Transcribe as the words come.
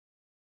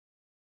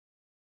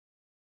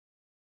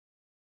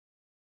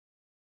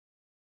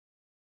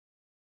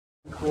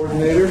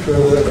Co-coordinator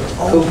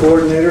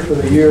for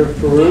the Year of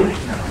Peru,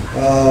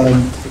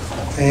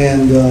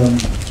 and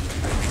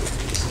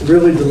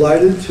really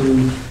delighted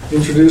to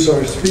introduce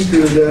our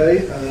speaker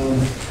today,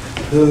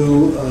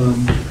 who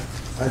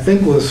I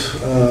think was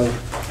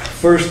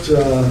first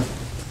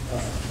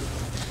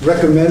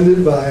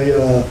recommended by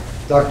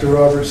Dr.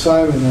 Robert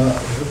Simon,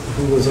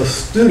 who was a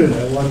student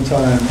at one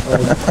time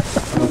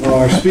of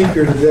our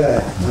speaker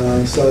today.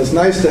 So it's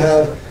nice to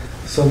have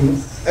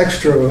some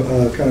extra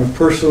kind of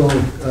personal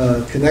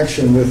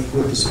connection with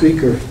the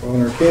speaker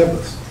on our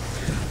campus.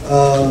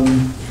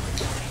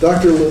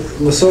 Dr.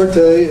 Lasarte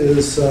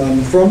is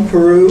from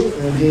Peru,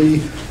 and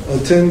he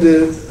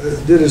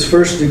did his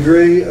first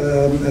degree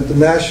at the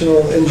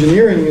National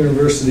Engineering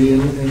University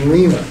in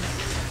Lima.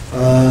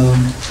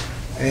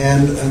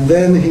 And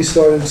then he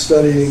started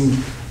studying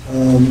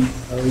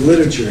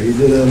literature. He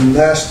did a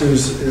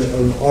Master's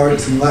of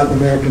Arts in Latin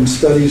American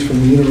Studies from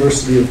the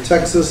University of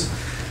Texas,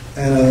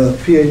 and a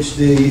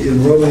PhD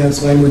in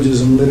Romance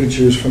Languages and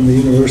Literatures from the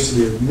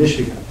University of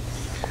Michigan.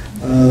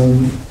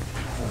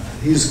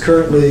 He's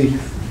currently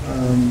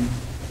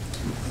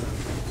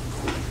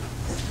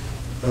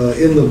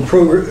in the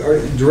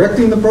program,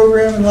 directing the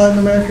program in Latin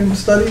American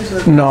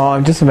Studies? No,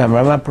 I'm just a member.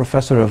 I'm a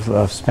professor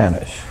of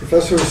Spanish.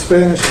 Professor of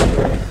Spanish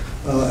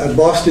at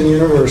Boston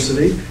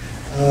University.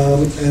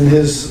 And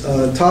his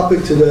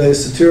topic today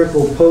is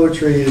satirical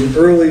poetry in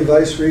early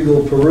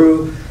Viceregal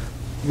Peru,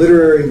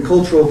 literary and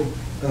cultural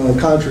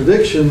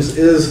contradictions,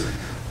 is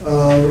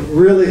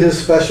really his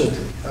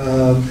specialty.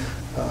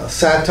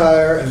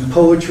 Satire and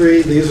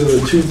poetry, these are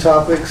the two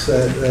topics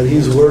that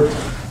he's worked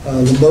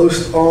the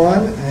most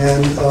on,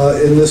 and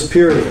in this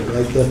period,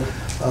 like the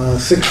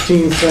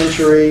 16th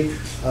century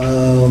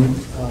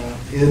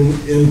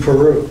in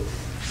Peru.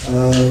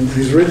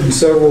 He's written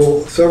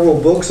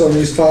several books on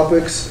these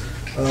topics.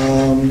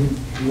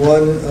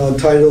 One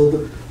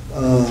titled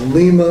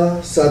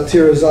Lima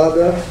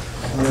Satirizada,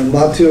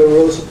 Mateo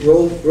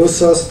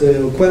Rosas de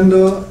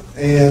Oquendo,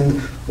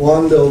 and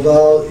Juan del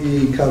Val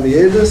y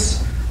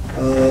Caviedes,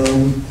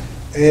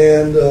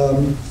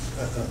 and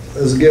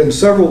there's again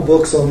several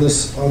books on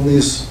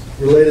these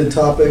related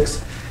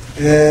topics,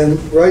 and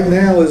right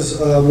now is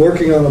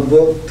working on a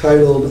book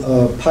titled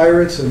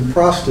Pirates and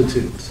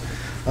Prostitutes.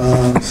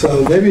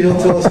 So maybe he'll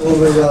tell us a little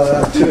bit about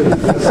that too.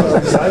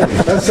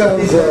 That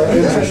sounds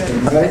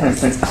interesting, right?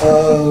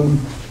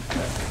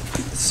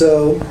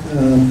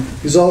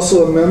 He's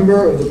also a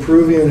member of the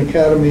Peruvian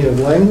Academy of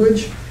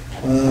Language,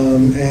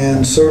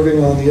 and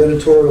serving on the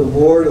editorial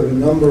board of a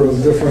number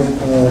of different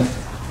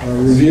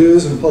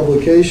reviews and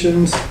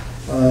publications.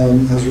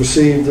 Has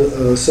received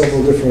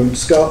several different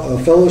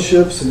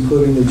fellowships,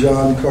 including the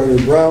John Carter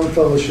Brown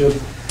Fellowship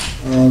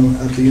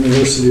at the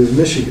University of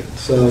Michigan.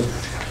 So,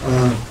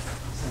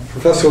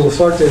 Professor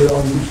Lasarte,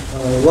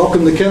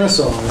 welcome to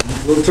Kennesaw.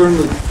 We'll turn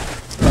the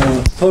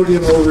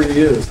podium over to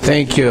you.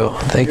 Thank you.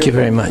 Thank you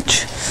very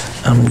much.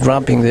 I'm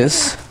dropping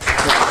this.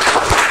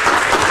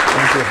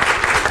 Thank you.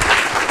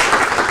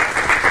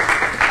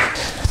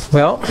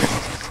 Well,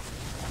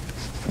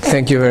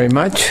 thank you very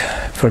much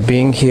for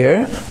being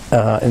here.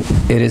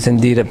 It is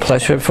indeed a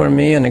pleasure for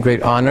me and a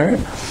great honor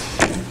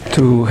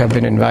to have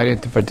been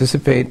invited to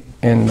participate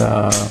in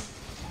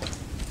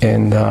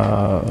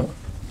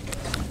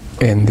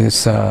this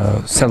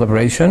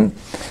celebration,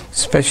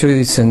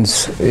 especially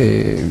since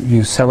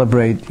you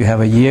have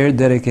a year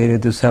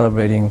dedicated to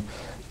celebrating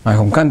my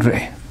home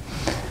country,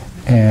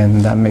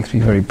 and that makes me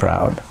very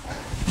proud,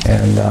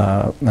 and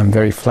I'm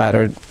very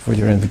flattered for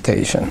your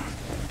invitation.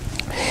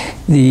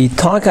 The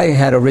talk I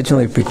had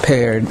originally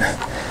prepared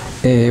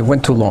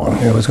went too long.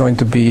 It was going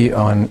to be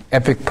on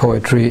epic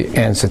poetry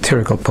and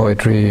satirical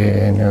poetry,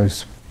 and it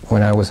was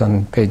when I was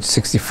on page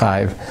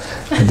 65,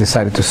 I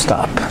decided to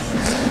stop.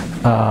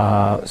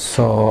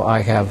 So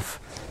I have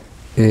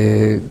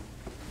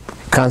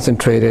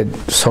concentrated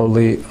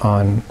solely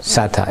on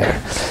satire.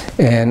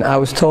 And I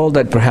was told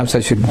that perhaps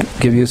I should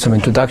give you some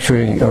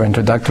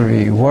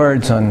introductory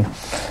words on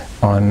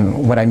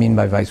what I mean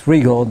by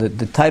Viceregal.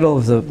 The title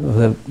of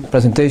the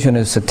presentation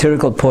is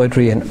Satirical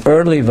Poetry in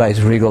Early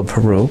Viceregal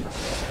Peru,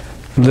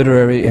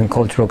 Literary and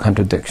Cultural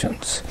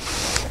Contradictions.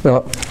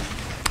 Well,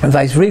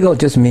 Viceregal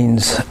just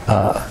means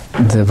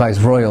the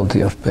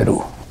Viceroyalty of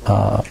Peru,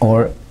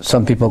 or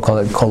some people call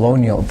it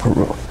colonial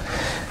Peru.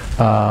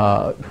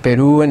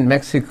 Peru and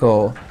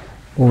Mexico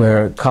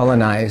were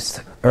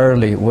colonized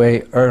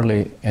way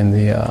early in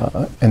the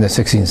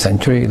 16th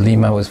century.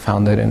 Lima was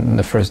founded in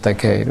the first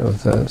decade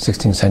of the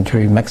 16th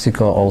century.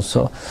 Mexico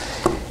also.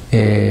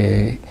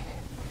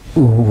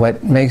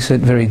 What makes it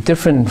very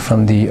different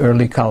from the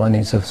early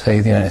colonies of, say,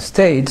 the United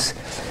States,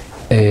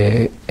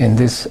 and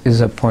this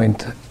is a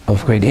point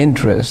of great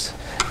interest,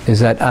 is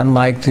that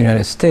unlike the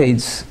United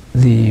States,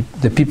 the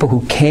people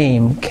who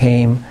came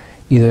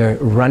either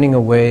running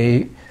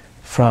away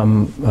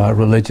from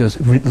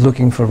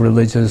looking for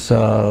religious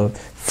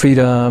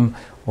freedom,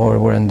 or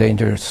were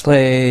endangered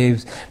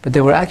slaves, but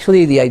they were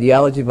actually, the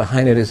ideology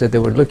behind it is that they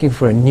were looking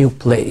for a new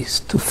place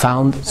to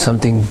found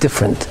something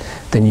different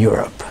than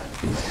Europe.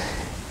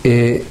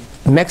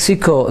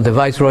 Mexico, the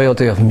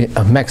Viceroyalty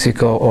of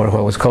Mexico, or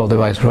what was called the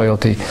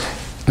Viceroyalty,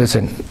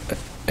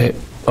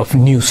 of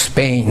New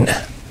Spain,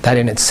 that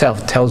in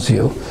itself tells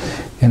you.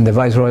 And the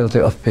Viceroyalty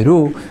of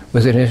Peru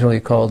was initially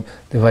called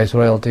the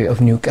Viceroyalty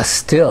of New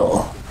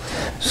Castile.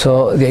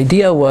 So the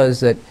idea was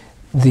that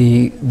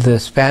the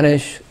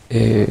Spanish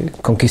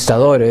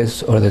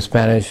conquistadores, or the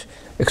Spanish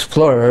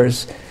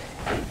explorers,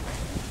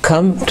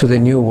 come to the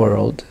New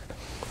World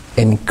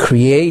and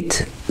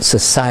create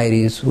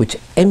societies which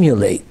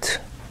emulate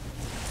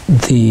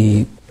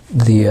the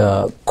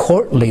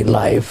courtly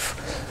life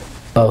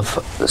of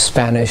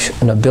Spanish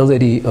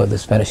nobility or the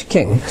Spanish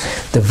king.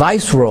 The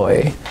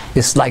viceroy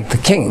is like the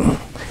king.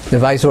 The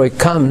viceroy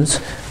comes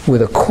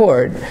with a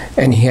court,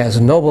 and he has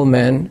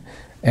noblemen,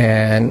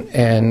 and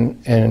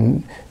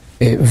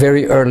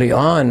very early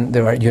on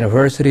there are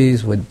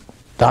universities with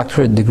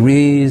doctorate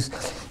degrees.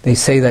 They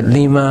say that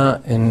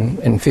Lima in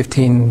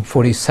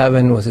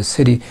 1547 was a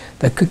city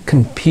that could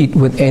compete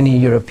with any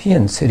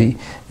European city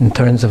in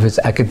terms of its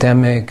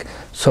academic,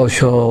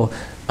 social,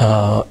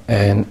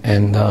 and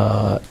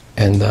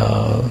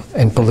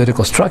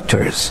political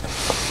structures.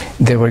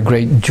 There were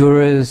great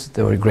jurists.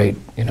 There were great,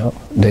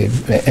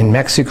 in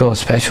Mexico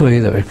especially,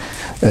 the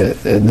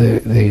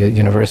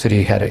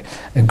university had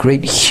a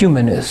great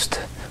humanist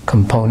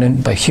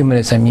component. By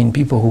humanists, I mean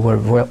people who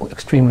were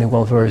extremely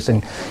well versed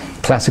in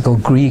classical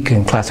Greek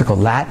and classical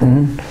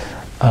Latin.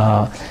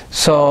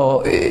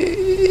 So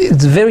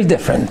it's very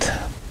different.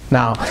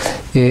 Now,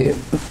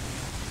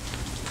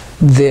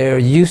 there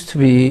used to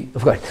be,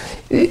 of course,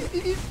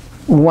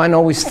 one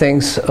always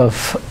thinks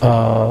of,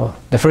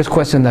 the first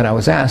question that I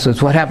was asked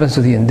was, what happens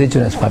to the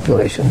indigenous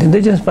population? The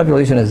indigenous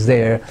population is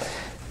there,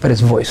 but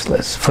it's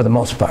voiceless for the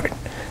most part.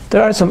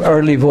 There are some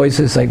early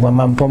voices like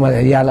Mamán Poma de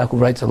Ayala, who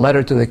writes a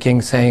letter to the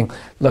king saying,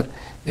 look,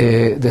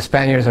 the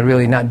Spaniards are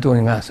really not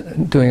doing us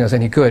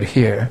any good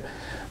here.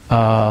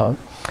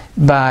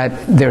 But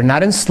they're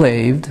not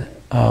enslaved.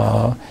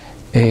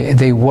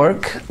 They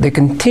work, they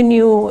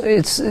continue.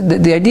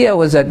 The idea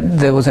was that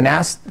there was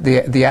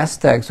the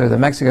Aztecs or the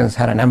Mexicans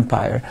had an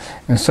empire,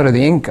 and so did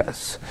the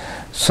Incas.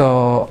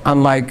 So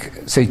unlike,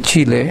 say,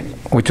 Chile,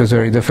 which was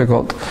very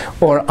difficult,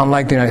 or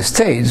unlike the United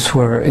States,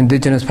 where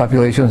indigenous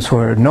populations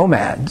were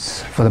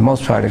nomads for the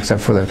most part,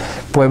 except for the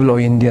Pueblo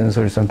Indians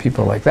or some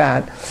people like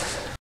that,